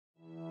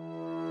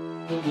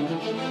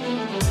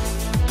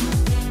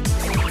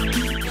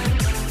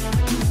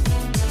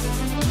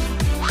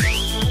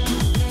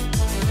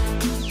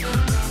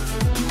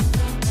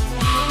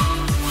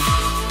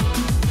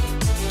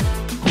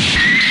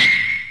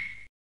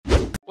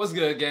What's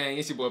good, gang?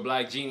 It's your boy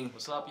Black Genie.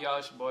 What's up, y'all?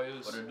 It's your boy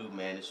Us. What it do,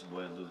 man? It's your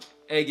boy Lou.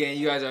 Hey, gang,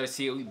 you guys already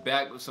see it. We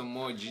back with some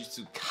more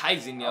Jujutsu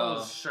Kaisen, y'all. I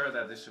was sure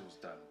that this shit was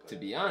done. To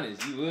be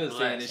honest, you was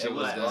saying this shit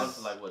was done. On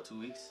for like what, 2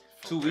 weeks?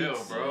 2 weeks,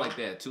 real, bro. like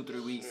that.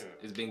 2-3 weeks. Yeah.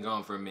 It's been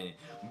gone for a minute.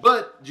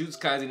 But Jujutsu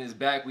Kaisen is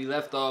back. We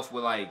left off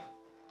with like,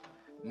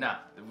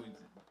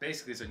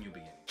 basically it's a new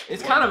beginning.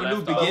 It's kind of a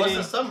new beginning. What's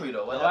the summary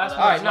though? Last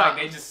one, like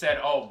they just said,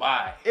 "Oh,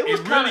 bye." It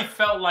really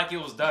felt like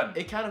it was done.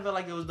 It kind of felt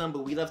like it was done,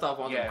 but we left off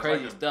on some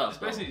crazy stuff.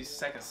 Especially the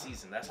second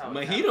season. That's how.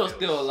 Mahito's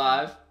still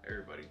alive.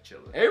 Everybody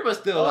chilling. Everybody's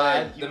still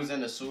alive. He was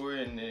in the sewer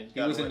and then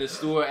he was in the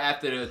sewer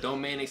after the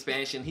domain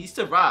expansion. He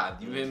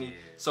survived. You hear me?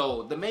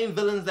 So the main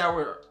villains that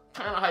were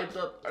kind of hyped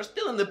up are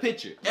still in the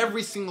picture.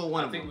 Every single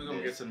one of them. I think we're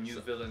gonna get some new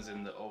villains,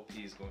 and the OP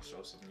is gonna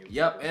show some new.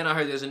 Yep, and I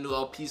heard there's a new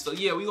OP. So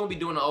yeah, we're gonna be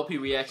doing an OP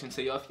reaction.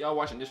 So y'all, if y'all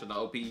watching this for the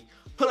OP,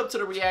 pull up to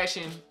the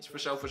reaction. It's for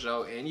sure.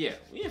 And yeah,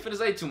 we ain't finna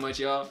say too much,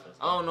 y'all.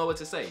 I don't know what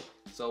to say.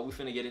 So we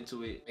finna get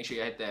into it. Make sure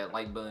you hit that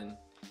like button,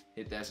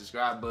 hit that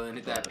subscribe button,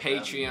 hit that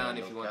Patreon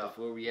if you want the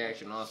full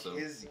reaction also.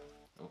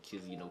 No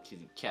kizzy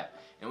cap.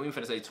 And we ain't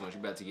finna say too much.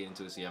 We about to get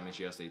into it, so y'all make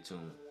sure y'all stay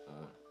tuned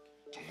on.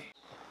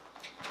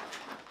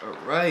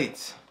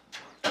 Alright.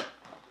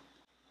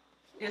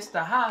 It's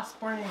the hot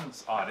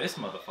springs. Oh, this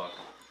motherfucker.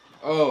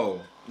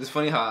 Oh, it's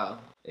funny how.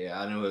 Yeah,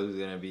 I knew it was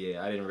gonna be.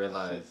 I didn't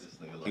realize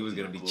he was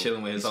gonna be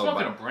chilling with his whole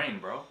body. He's smoking a brain,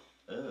 bro.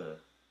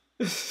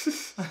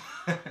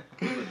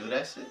 People do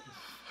that shit?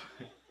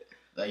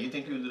 Like, you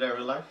think people do that in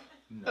real life?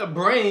 A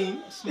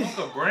brain? Smoke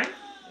a brain?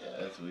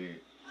 Yeah, that's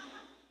weird.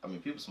 I mean,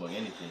 people smoke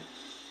anything.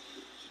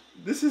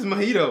 This is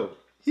Mahito.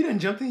 He done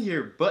jumped in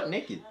here butt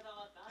naked.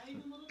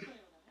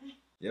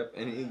 Yep,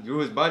 and he grew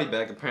his body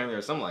back apparently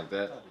or something like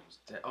that.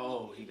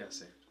 Oh, he got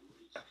saved.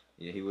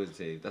 Yeah, he was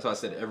saved. That's why I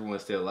said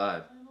everyone's still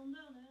alive.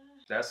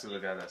 That's the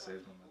guy that saved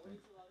him, I think.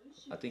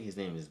 I think his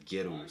name is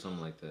Ghetto or something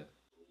like that.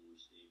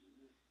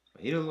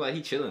 He doesn't look like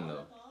he chilling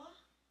though.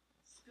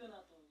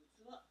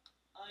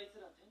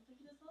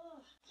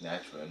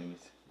 Natural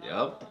enemies.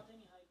 Yup.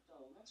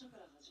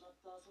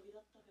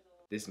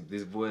 This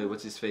boy,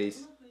 what's his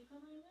face?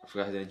 I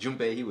forgot his name.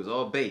 Junpei, he was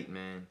all bait,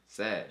 man.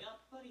 Sad.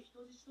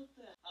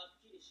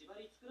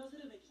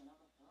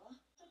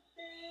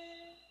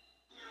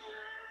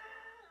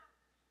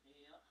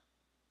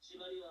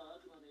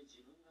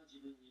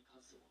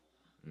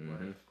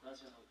 Mm-hmm.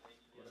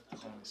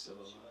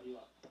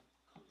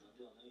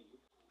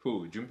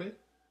 Who, Junpei?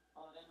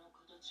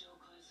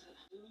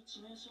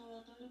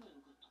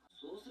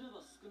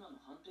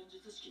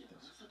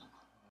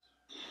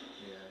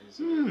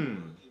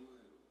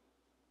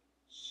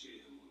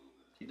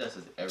 He does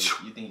this every.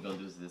 You think he's gonna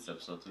do this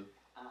episode too?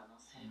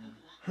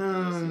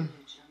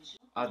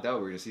 I doubt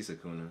we're gonna see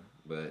Sukuna,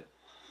 but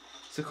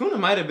Sukuna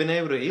might have been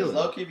able to heal him.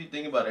 Low-key, if you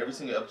think about every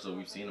single episode,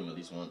 we've seen him at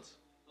least once.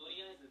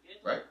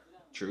 Right?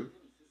 True.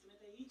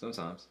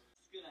 Sometimes.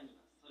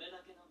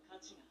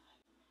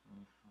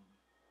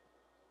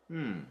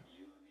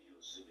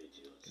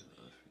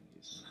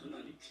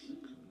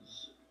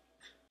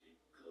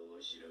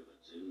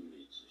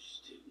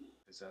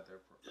 Is that their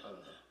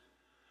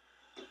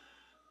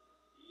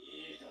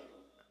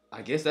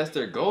I guess that's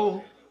their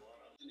goal.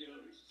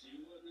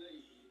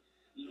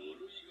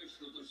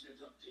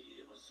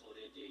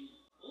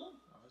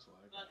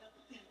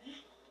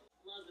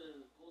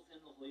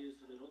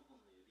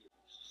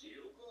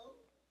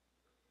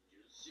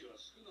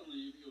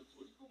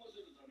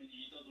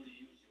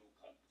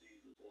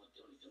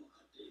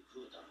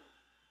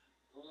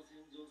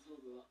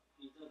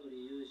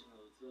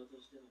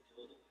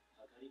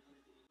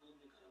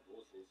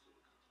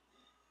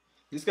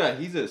 This guy,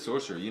 he's a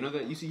sorcerer. You know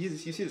that? You see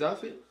his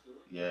outfit?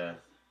 Yeah.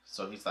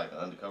 So he's like an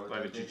undercover.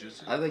 Like a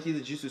Jujutsu? I think he's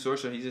a Jujutsu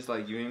sorcerer. He's just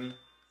like, you hear me?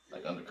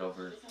 Like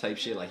undercover type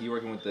shit. Like he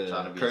working with the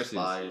trying to be curses. A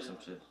spy or some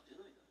shit.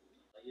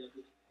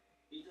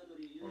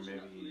 Or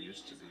maybe he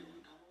used to be.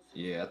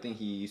 Yeah, I think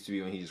he used to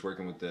be when he's just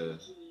working with the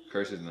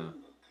curses now.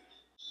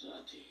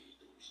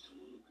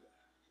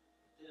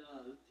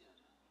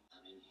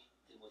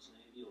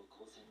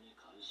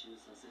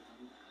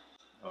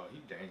 Oh, he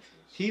dangerous.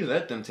 He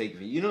let them take.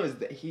 You know,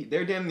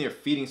 they're damn near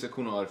feeding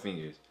Sukuna all the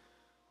fingers.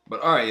 But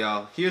all right,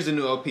 y'all. Here's the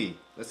new OP.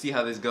 Let's see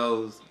how this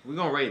goes. We're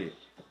gonna rate it.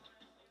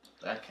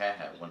 That cat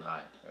had one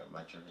eye. Am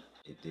I tripping?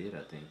 It did,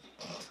 I think.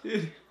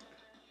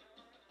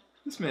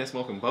 This man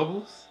smoking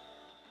bubbles.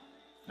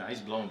 Nah, he's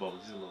blowing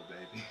bubbles. He's a little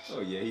baby.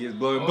 Oh yeah, he is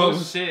blowing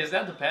bubbles. Shit, is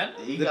that the pen?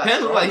 The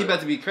pen look like he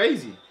about to be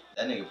crazy.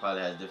 That nigga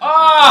probably has different.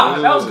 Ah,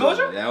 that was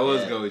Gojo? That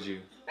was Gojo.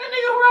 That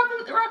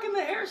nigga rocking the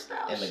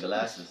hairstyle. And the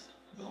glasses.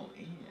 Oh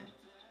man.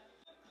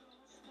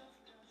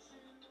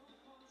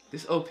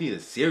 This OP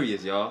is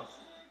serious, y'all.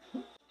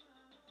 The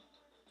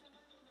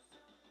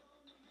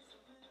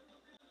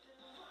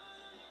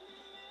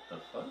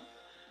fuck?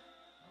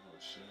 Oh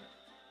shit.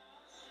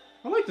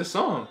 I like the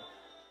song.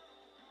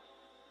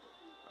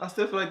 I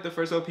still feel like the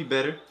first OP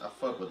better. I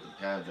fuck with the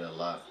Panda a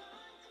lot.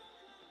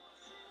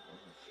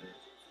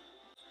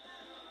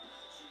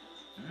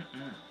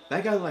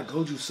 That guy like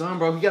Goju's son,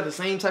 bro. He got the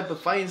same type of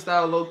fighting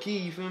style, low key.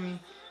 You feel me?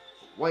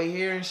 White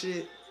hair and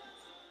shit.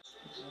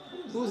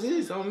 Who's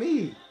this on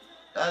me?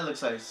 That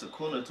looks like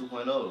Sukuna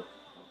 2.0.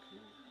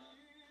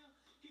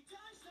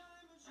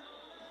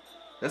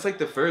 That's like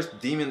the first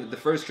demon, the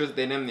first Chris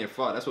they named their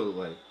fought. That's what it looked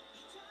like.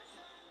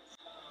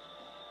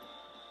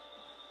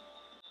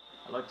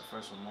 I like the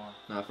first one more.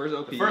 Nah, first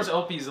OP. The first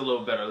OP is a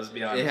little better. Let's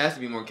be honest. It has to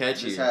be more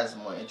catchy. This has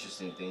more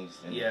interesting things.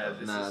 Than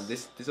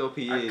This OP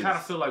is. I kind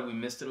of feel like we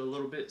missed it a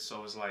little bit,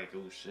 so it's like,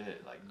 oh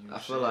shit, like new I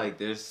feel like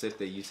there's stuff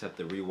that you just have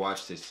to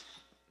rewatch this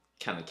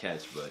kind of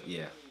catch, but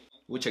yeah,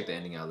 we'll check the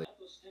ending out later.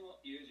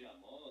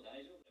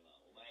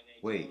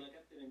 Wait,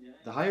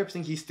 the higher ups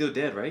think he's still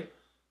dead, right?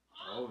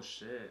 Oh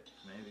shit,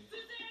 maybe.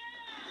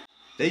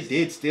 They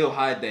did still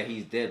hide that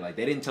he's dead. Like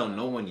they didn't tell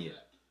no one yet.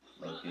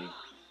 Okay.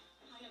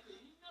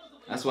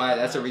 That's why.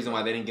 That's the reason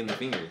why they didn't give him the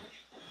finger.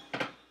 I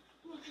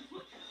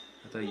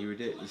thought you were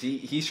dead. See,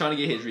 he's trying to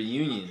get his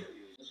reunion.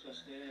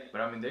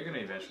 But I mean, they're gonna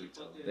eventually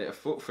tell.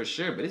 For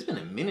sure, but it's been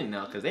a minute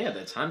now because they had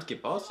that time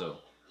skip also.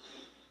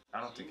 I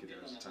don't think there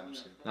was a time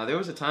skip. Now there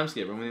was a time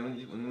skip when we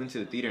went to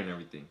the theater and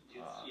everything.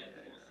 Yeah.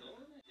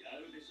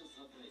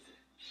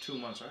 2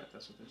 months, right?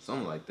 That's what it is.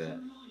 Something like that.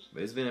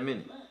 But it's been a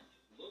minute.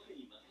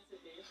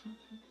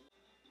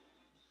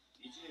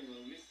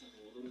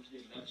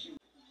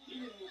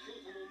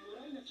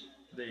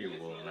 They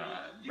will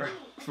not, bro.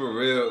 For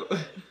real.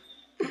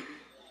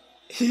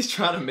 He's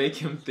trying to make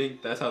him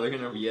think that's how they're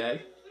gonna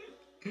react.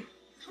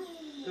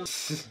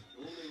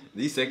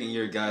 These second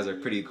year guys are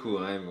pretty cool,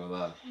 I ain't gonna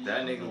lie.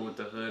 That nigga with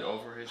the hood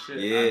over his shit,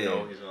 Yeah. I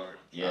know he's hard.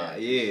 Yeah.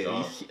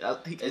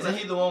 Isn't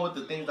he the one with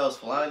the thing that was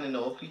flying in the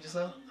OP just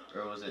now?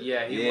 Or was it?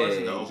 Yeah, he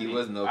wasn't the OP. He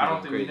wasn't the OP. I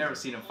don't think we never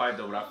seen him fight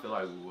though, but I feel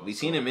like we will. We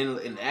seen him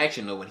in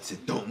action though when he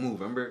said don't move,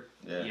 remember?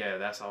 Yeah,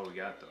 that's all we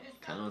got though.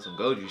 Kinda on some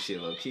Goju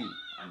shit, low key.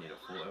 I need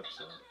a full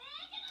episode.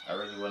 I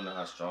really want to know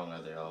how strong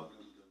are they all.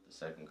 The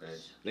second grade.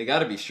 They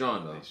gotta be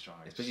strong though. Strong,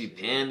 especially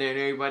Panda and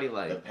everybody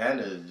like. The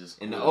Panda is just.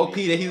 In cool the OP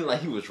that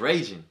he was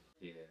raging.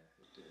 Yeah,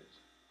 it did.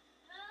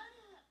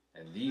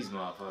 And these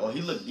motherfuckers. Oh,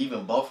 he looked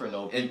even buffer in the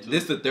OP And too.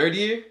 this the third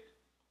year?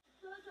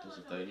 This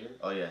is the third year?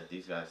 Oh yeah,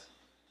 these guys.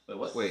 Wait,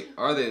 what? Wait,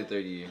 are they the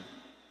third year?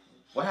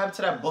 What happened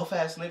to that buff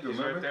ass nigga? He's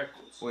Remember? right there.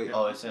 Wait.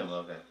 Oh, it's him.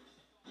 Okay.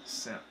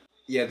 Simp.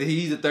 Yeah,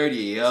 he's the third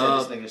year. Said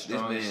Yup. this nigga This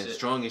strong as man shit.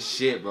 strong as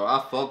shit, bro. I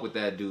fuck with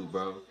that dude,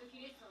 bro.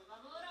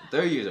 The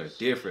third years are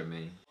different,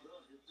 man.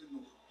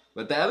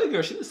 But the other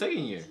girl, she's the second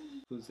year.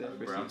 Who's that?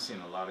 Bro, I'm seeing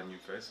a lot of new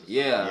faces.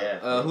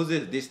 Yeah. Who's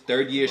this? This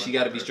third year, she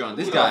gotta be strong.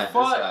 This Who guy. the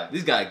fuck?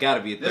 This guy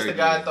gotta be a third This year. the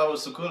guy I thought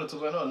was Sukuna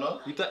 2.0,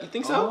 no? You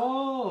think so?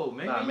 Oh,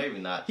 maybe. Nah, maybe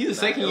not. He's a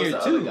second it was year, the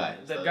too. other guy.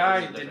 The It guy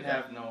was a didn't different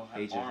have no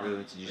Age of arm. Real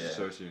into Jujutsu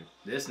Sorcerer.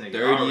 This nigga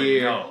Third already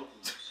year. know.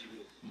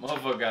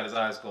 Motherfucker got his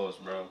eyes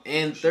closed, bro.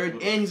 And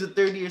he's a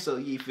third year, so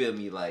you feel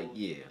me? Like,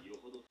 yeah.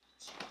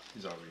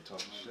 He's already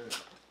talking shit.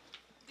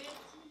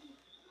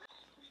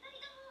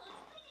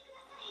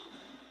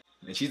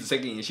 And she's the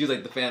second year. She was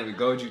like the fan of the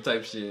Goju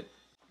type shit.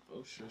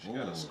 Oh shit, she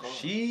got a scar.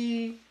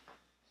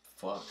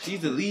 Fuck.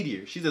 She's the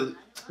leader. She's the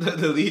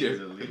leader. He's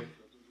a leader.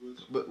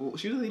 But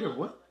she was the leader of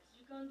what?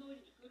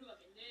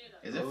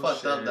 Is it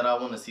fucked up that I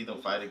want to see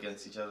them fight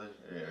against each other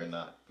or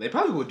not? They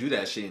probably will do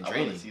that shit in I want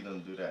training. to see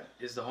them do that.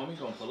 Is the homie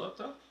gonna pull up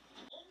though?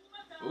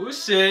 Oh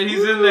shit,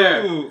 he's in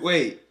there. Ooh,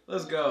 wait.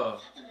 Let's go.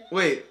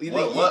 Wait, you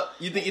think What?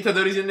 you think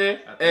Itadori's in there?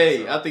 I think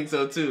Hey, so. I think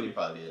so He too.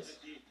 probably is.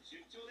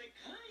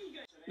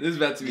 This is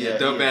about to be Yeah, a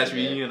dope he ass is, yeah.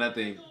 reunion, I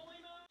think.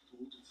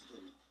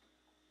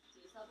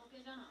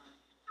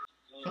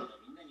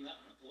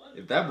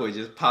 If that boy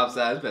just pops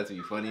out, it's about to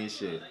be funny as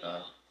shit.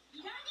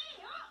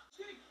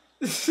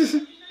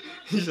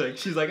 She's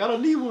like, I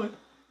don't need one.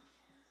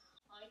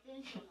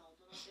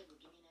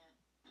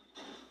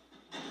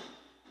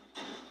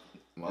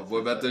 My boy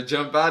about to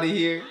jump out of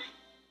here.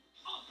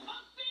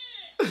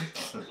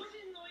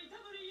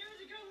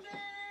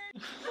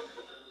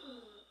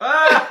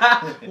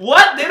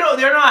 What?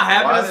 They're not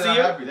happy Why to are they see not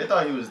him. happy? They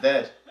thought he was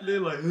dead. They're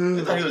like,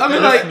 They thought he was I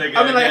mean, dead.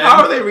 like,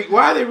 how are they?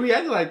 Why are they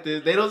reacting like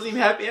this? They don't seem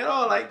happy at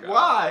all. Like,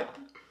 why?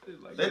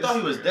 They thought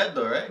he was dead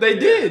though, right? They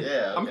did.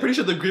 Yeah. I'm okay. pretty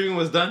sure the grieving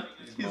was done.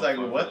 He's like,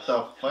 what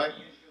the fuck?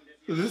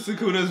 This is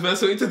Sukuna's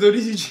vessel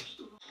Itadori's.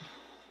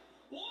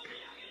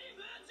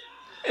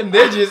 And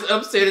they're just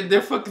upset at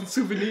their fucking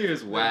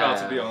souvenirs. Wow. They're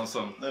about to be on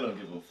some. They don't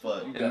give a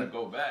fuck. You gotta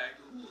go back.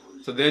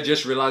 So they're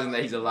just realizing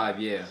that he's alive.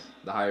 Yeah,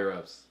 the higher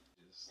ups.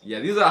 Yeah,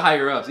 these are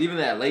higher ups. Even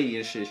that lady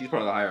and shit, she's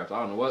part of the higher ups. I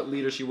don't know what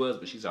leader she was,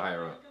 but she's a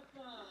higher up.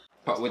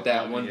 Part with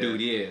that one dude,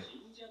 yeah.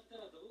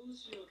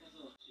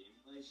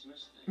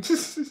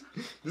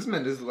 This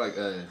man is like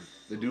the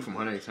dude from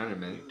Hunter x Hunter,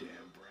 man.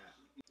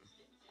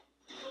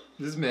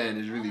 This man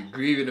is really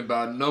grieving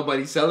about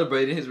nobody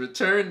celebrating his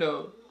return,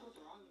 though.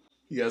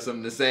 You got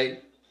something to say?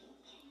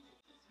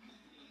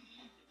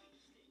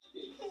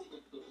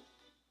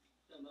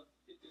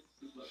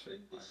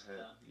 Shake my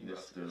head. You This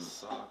about to get dude.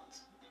 socked.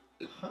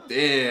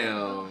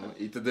 Damn.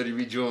 Itadori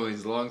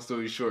rejoins. Long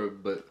story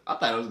short, but I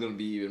thought it was gonna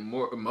be even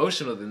more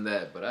emotional than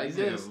that. But I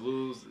guess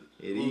lose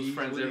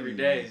friends every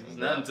day. It's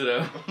nothing to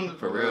them.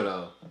 For real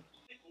though.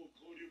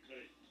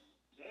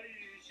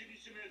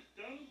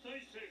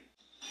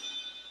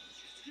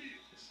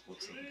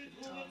 Looks like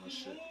Gintama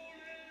shit.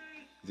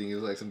 You think it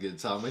was like some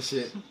Gintama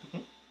shit?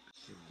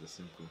 Just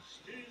simple.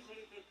 The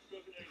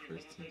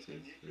first team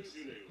says first,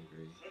 second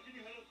grade.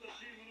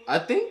 I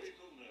think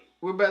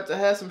we're about to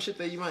have some shit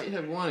that you might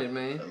have wanted,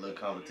 man. A little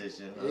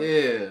competition. Huh?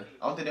 Yeah.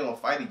 I don't think they're gonna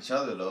fight each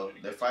other though.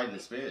 They're fighting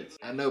the spirits.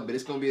 I know, but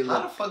it's gonna be a little.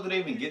 How the fuck do they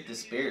even get the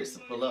spirits to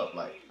pull up?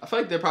 Like, I feel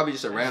like they're probably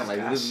just around, like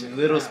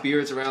little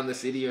spirits around the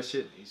city or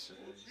shit.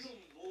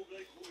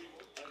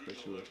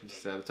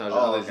 Sabotage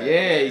others.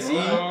 Okay. Yeah, you see?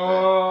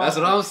 That's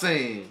what I'm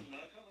saying.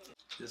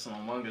 This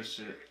some manga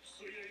shit.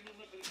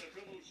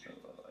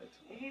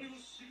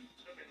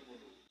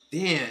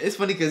 Damn, it's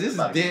funny because this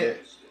is dead.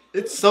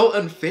 It's so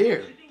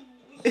unfair.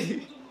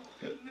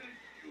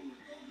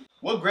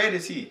 What grade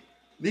is he?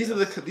 These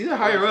are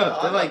higher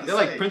up. They're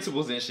like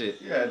principals and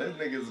shit. Yeah, them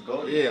niggas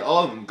go. Yeah,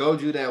 all of them.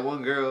 Goju, that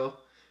one girl.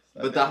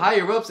 But the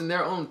higher ups in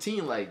their own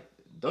team, like,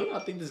 don't y'all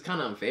think this is kind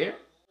of unfair?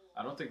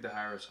 I don't think the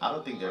higher ups. I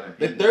don't think they're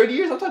the third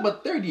years. I'm talking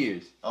about third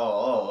years.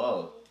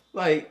 Oh.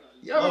 Like,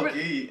 y'all remember,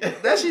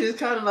 that shit is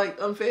kind of like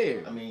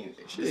unfair. I mean,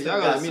 shit, y'all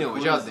gotta let me know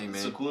what y'all think,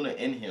 man. Sukuna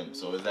in him,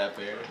 so is that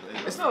fair?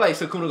 It's not like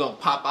Sukuna gonna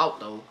pop out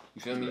though.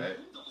 You feel me? Right.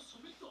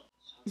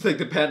 It's like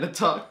the panda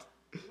talked,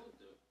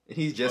 and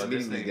he's just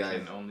meeting these guys.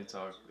 Can only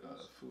talk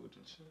food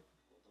and shit.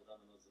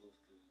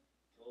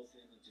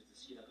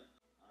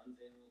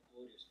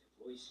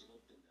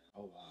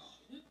 Oh wow!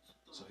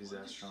 So he's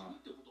that strong.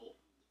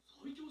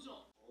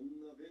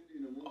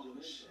 Oh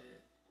shit!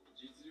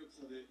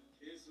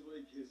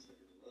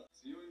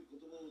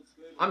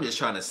 I'm just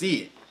trying to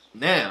see it.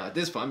 Now, at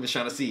this point, I'm just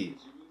trying to see it.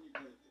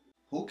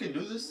 Who can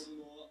do this?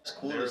 It's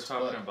cool. They were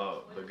talking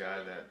about the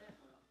guy that.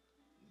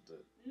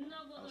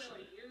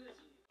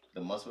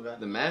 The muscle guy?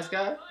 The mask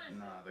guy?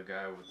 Nah, the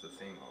guy with the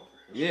thing over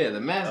his Yeah,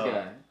 the mask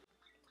guy.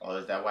 Oh,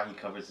 is that why he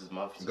covers his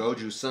mouth?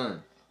 Goju's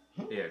son.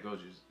 Yeah,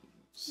 Goju's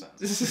son.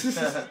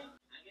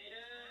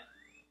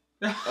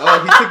 Oh,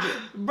 he took it.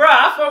 Bruh,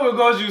 I fuck with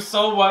Goju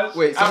so much.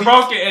 Wait, so I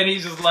broke it and he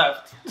just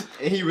left.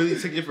 And he really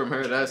took it from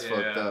her. That's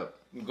fucked up.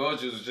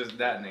 Goju's just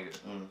that nigga.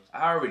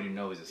 I already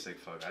know he's a sick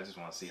fuck. I just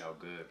want to see how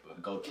good.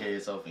 But go kill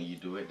yourself and you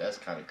do it. That's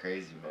kind of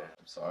crazy, man.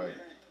 I'm sorry.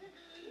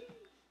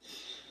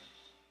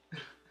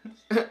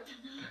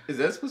 Is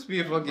that supposed to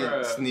be a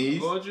fucking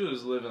sneeze? Goju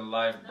is living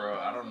life, bro.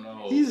 I don't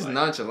know. He's like,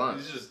 nonchalant.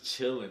 He's just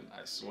chilling.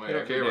 I swear. He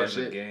don't care about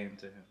shit. Game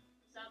to him.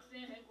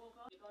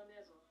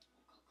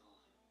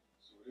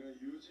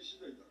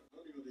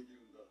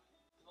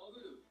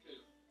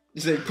 You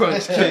say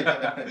punch, kick,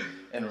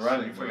 and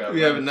run. You forgot.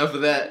 We have enough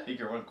of that. He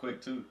can run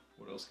quick too.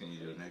 What else can you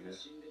do, nigga?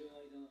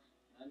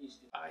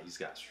 Ah, he's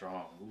got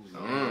strong.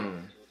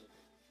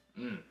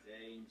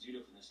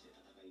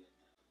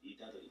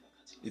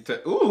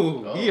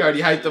 Ooh, he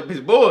already hyped up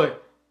his boy.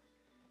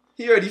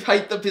 He already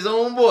hyped up his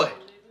own boy.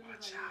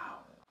 Watch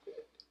out.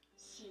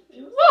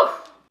 Woo!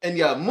 And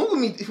yeah,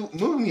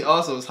 Mugumi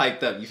also is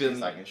hyped up. You feel me?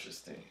 It's like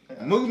interesting.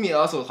 Yeah. Mugumi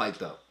also is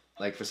hyped up.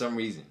 Like for some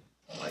reason.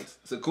 Like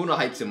Sukuna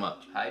hypes him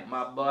up. Hype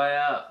my boy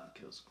up.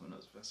 Kill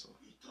Sukuna's vessel.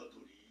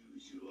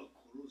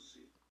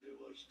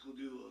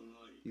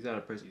 He's not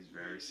a person. He's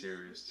very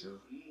serious too.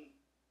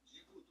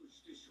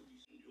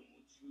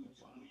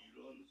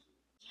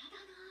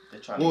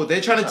 They're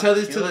trying to tell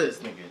this to the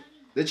nigga.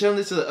 They're telling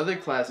this to the other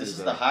classes. This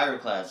is the higher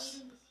class.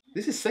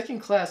 This is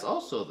second class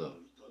also though.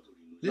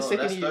 This no,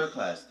 second that's year. Third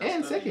class. That's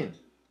and third second. year.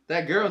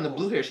 That girl in the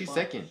blue hair, she's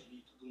second.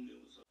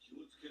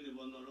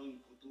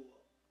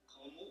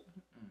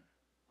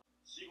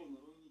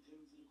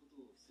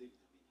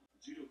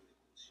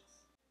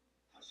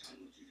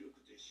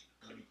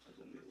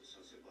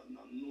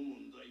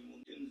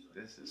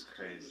 This is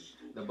crazy.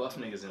 The buff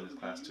niggas in this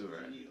class too,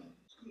 right?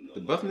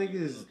 The buff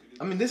niggas.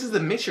 I mean, this is the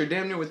mixture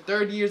damn near with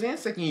third years and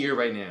second year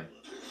right now.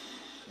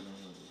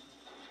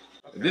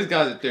 Okay. This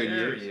guy's a third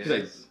year. He's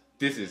like,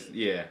 this is,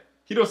 yeah.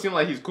 He don't seem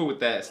like he's cool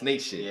with that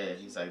snake shit. Yeah,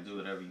 he's like, do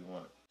whatever you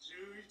want.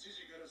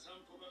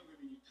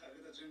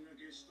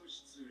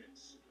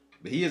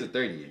 But he is a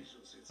third year.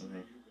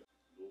 Mm-hmm.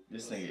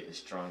 This nigga is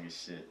strong as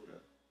shit, bro.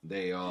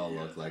 They all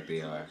look like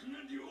they are.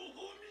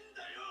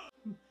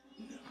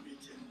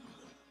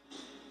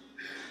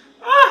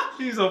 Ah,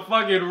 he's a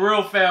fucking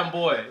real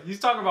fanboy. He's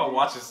talking about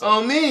watching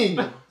something. Oh, me.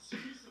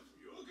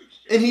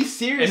 And he's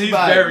serious and he's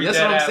about very it. That's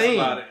what I'm saying.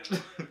 About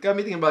it. Got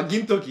me thinking about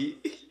Gintoki.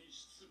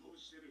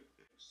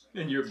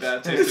 And you're a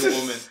bad tasting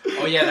woman.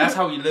 Oh yeah, that's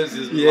how he lives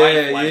his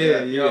life. Like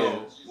Yeah.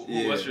 Yo,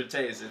 what's your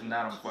taste? If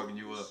not, I'm fucking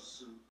you up.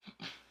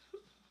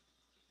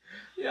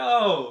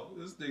 Yo,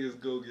 this nigga's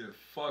gonna get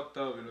fucked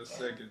up in a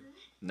second.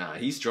 Nah,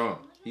 he's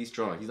strong. He's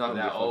strong. He's not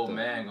gonna that get fucked old up.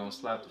 man gonna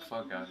slap the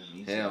fuck out of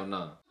him. Hell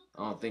no.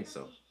 I don't think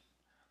so.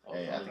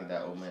 Hey, I think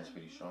that old man's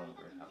pretty strong,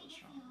 bro. That was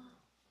strong.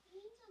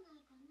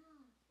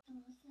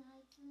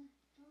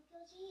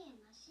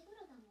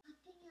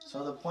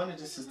 So the point of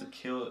this is to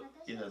kill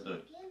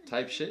Itadori.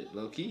 Type shit,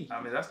 low key.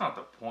 I mean, that's not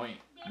the point.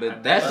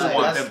 But that's I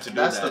what want them to do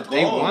that's that. the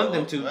they goal, want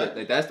them though, to. right?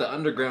 Like, that's the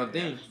underground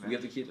thing. We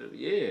have to keep it.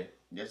 Yeah.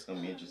 That's gonna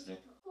be interesting.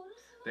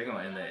 They're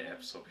gonna end that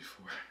episode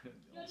before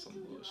on some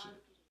bullshit.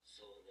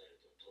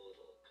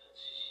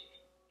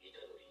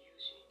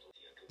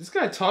 This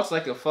guy talks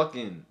like a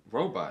fucking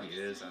robot. He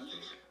is, I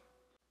think.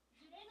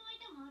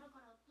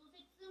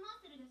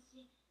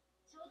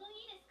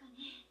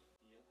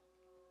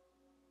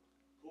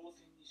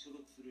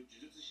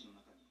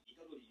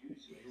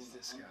 Who's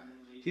this guy?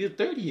 He's a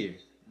third year.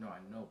 No, I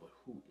know, but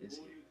who is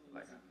he?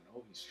 Like, I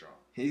know he's strong.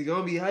 He's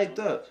gonna be hyped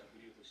up.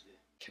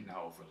 Cannot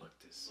overlook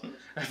this.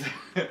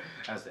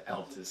 As the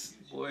eldest.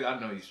 Boy, I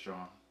know he's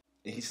strong.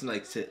 And he's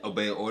like to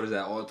obey orders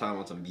at all time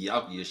on some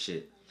Byakuya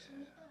shit.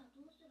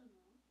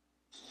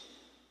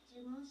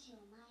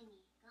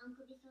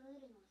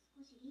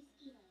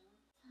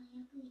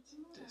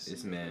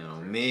 This man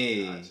on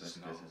me.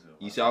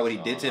 You saw what he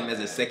did to him as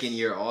a second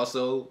year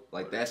also?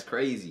 Like, that's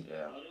crazy.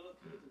 Yeah.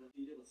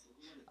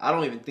 I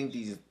don't even think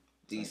these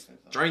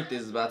strength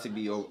is about to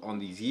be on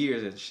these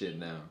years and shit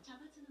now.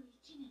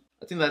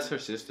 I think that's her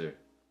sister.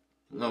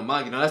 No,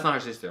 Maki. No, that's not her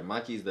sister.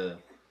 Maki's the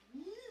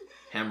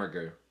hammer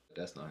girl.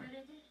 That's not her.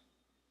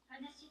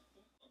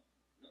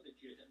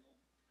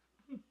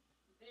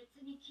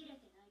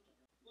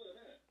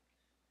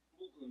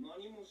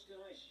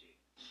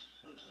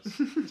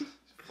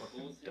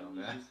 Fucking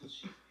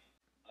dumbass.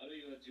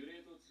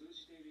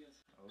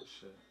 Oh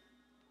shit.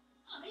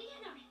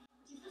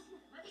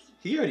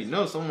 He already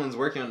knows someone's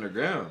working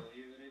underground.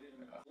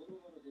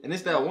 And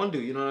it's that one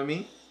dude, you know what I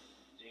mean?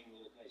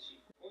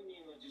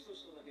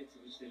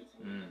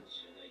 Mm.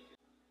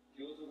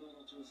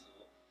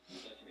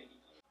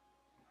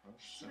 Oh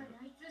shit.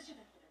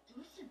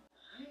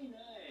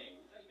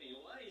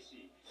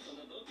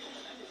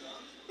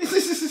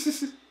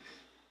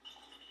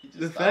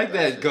 The fact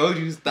that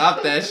Goju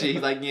stopped that shit,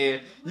 he's like, yeah,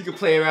 you can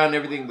play around and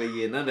everything, but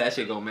yeah, none of that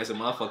shit gonna mess with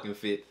my fucking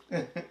fit.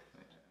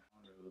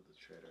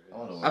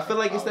 I feel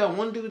like it's that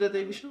one dude that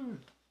they be showing.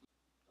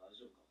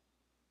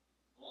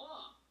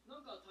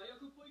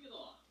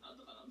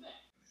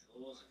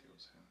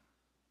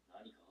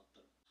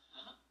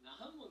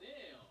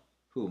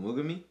 Who,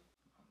 Mugami?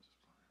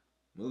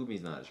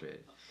 Mugami's not a trade.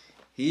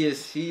 He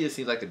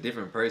seems like a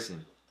different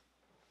person.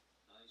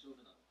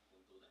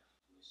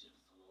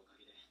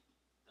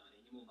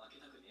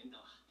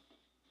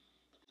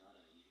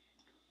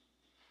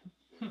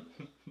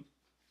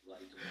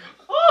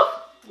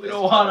 We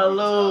don't want to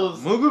lose.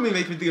 Mugami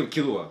makes me think of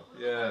Killua.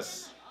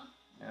 Yes.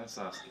 And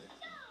Sasuke.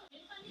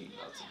 He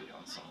about to be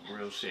on some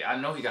real shit. I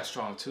know he got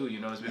strong too, you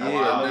know. It's been a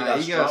while. Yeah,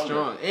 he got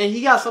strong. And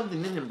he got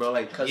something in him, bro.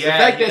 Like, the yeah,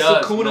 fact that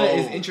does, Sukuna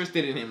is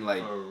interested in him,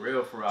 like, for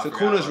real.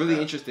 Sukuna's really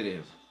interested in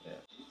him. Yeah.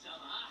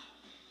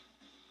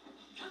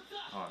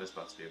 Oh, this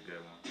about to be a good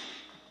one.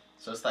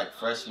 So it's like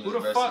freshmen Who the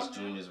versus fuck?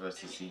 juniors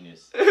versus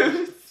seniors.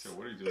 So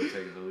what are you doing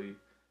taking the lead?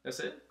 That's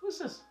it? What's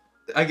this?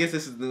 I guess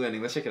this is the new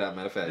ending. Let's check it out,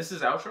 matter of fact. This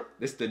is outro?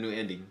 This is the new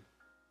ending.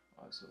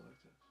 Oh, it's like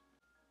this.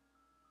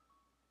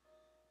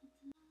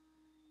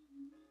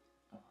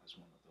 Oh, it's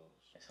one of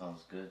those. It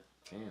sounds good.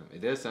 Damn, it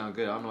does sound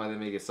good. I don't know why they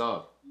make it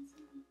soft.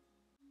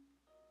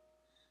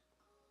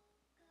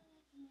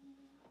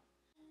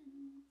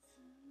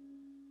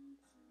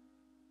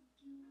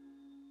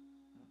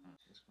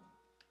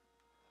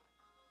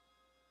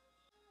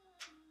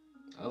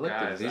 I like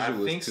Guys, the I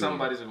visuals think too.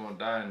 somebody's gonna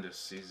die in this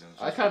season.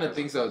 I kind of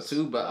think so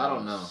too, but I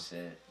don't know.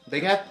 Shit. They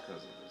got.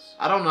 Because of this.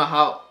 I don't know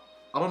how.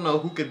 I don't know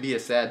who could be a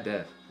sad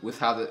death with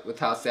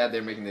how sad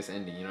they're making this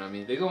ending. You know what I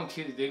mean? They're gonna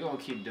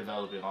keep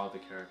developing all the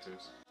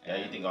characters. Yeah,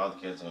 you think all the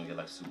kids are gonna get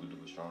like super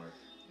duper stronger?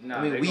 Nah,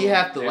 I mean, they're we gonna-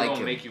 have to they're like gonna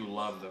him. make you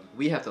love them.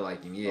 We have to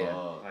like him, yeah.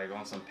 Like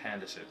on some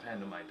Panda shit.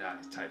 Panda might die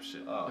type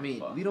shit. Oh, I mean,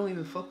 fuck. we don't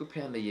even fuck with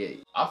Panda yet.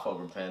 I fuck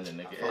with Panda,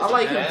 nigga. I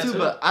like him Panda. too,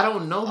 but I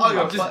don't know Oh, him.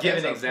 you're I'm just fuck- giving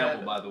an that's a example,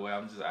 Panda. by the way. I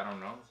don't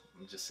know.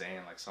 I'm just saying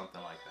like something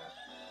like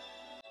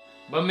that.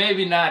 But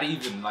maybe not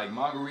even. Like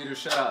Margarita,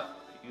 shut up.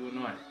 You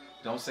annoying.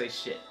 Don't say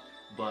shit.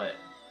 But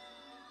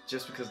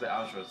just because the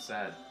outro is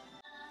sad.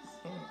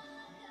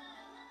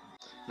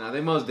 Nah,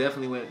 they most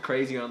definitely went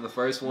crazy on the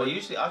first one. But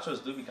usually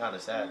outros do be kind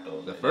of sad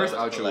though. The Like, first they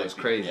always outro put, like, was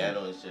big crazy.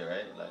 piano and shit,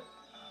 right? Like,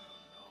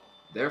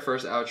 Their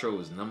first outro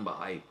was number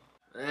hype.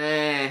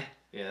 Yeah,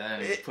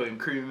 that ain't putting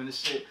cream in the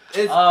shit.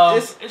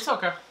 It's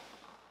okay.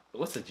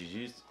 what's the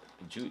Jujutsu?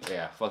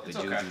 Yeah, fuck the It's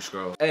Jujutsu okay.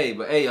 scroll. Hey,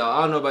 but hey, y'all,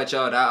 I don't know about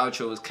y'all. That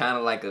outro was kind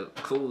of like a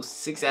cool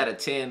 6 out of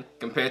 10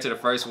 compared to the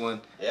first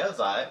one. yeah, it's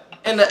alright.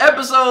 And the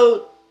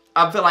episode,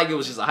 I feel like it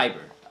was just a hyper.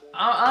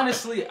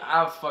 Honestly,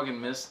 I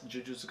fucking missed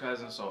Jujutsu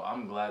Kaisen, so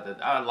I'm glad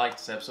that I liked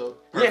this episode.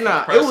 Yeah,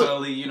 nah, it was-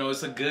 Personally, you know,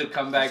 it's a good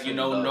comeback. You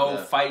know, no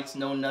Yeah. fights,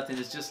 no nothing.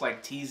 It's just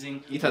like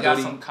teasing. You got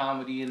Itadori- some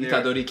comedy in there.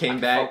 Itadori came I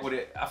can back. Fuck with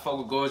it. I fuck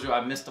with Gojo.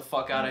 I missed the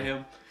fuck out of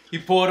him. He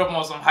pulled up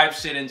on some hype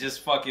shit and just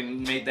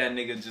fucking made that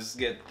nigga just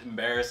get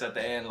embarrassed at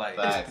the end. Like,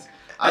 Facts.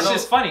 that's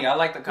just funny. I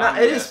like the Nah,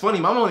 comedy. it is funny.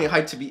 I'm only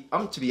hyped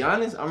to be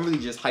honest, I'm really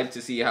just hyped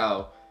to see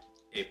how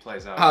it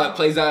plays out. How it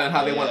plays out and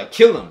how they want to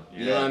kill him.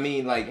 You know what I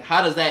mean? Like,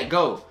 how does that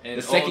go? And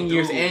the second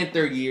years and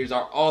third years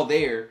are all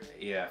there.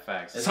 Yeah,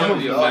 facts. It's gonna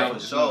gonna be a be fight. for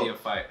It's sure. gonna be a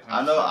fight.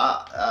 I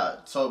know.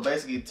 So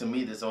basically, to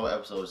me, this whole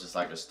episode is just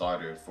like a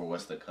starter for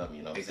what's to come.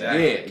 You know.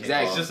 Exactly. Yeah,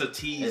 exactly. It's just a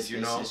tease,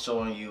 you know. It's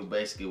showing you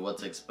basically what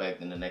to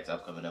expect in the next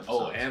upcoming episode.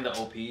 Oh, and the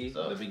OP,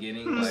 the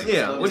beginning. Like,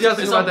 yeah. What y'all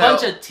think about that?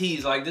 It's a that? bunch of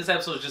tease. Like this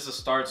episode is just a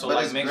start. So but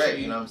like, it's make great, sure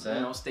you know what I'm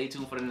saying? stay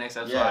tuned for the next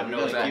episode. Yeah, I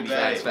know it's gonna be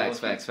facts.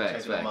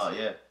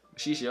 Yeah.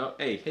 Sheesh, y'all.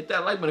 Hey, hit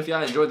that like button if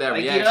y'all enjoyed that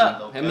Like, reaction. yeah.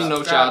 Let me know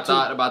what y'all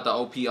thought about the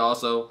OP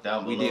also.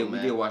 Down we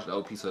below, did watch the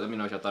OP, so let me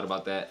know what y'all thought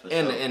about that. For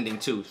and sure. the ending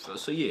too.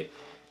 So yeah.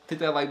 Hit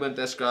that like button,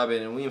 that subscribe,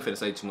 and we ain't finna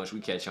say too much. We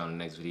catch you on the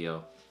next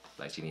video.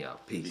 Like, y'all.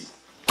 Peace.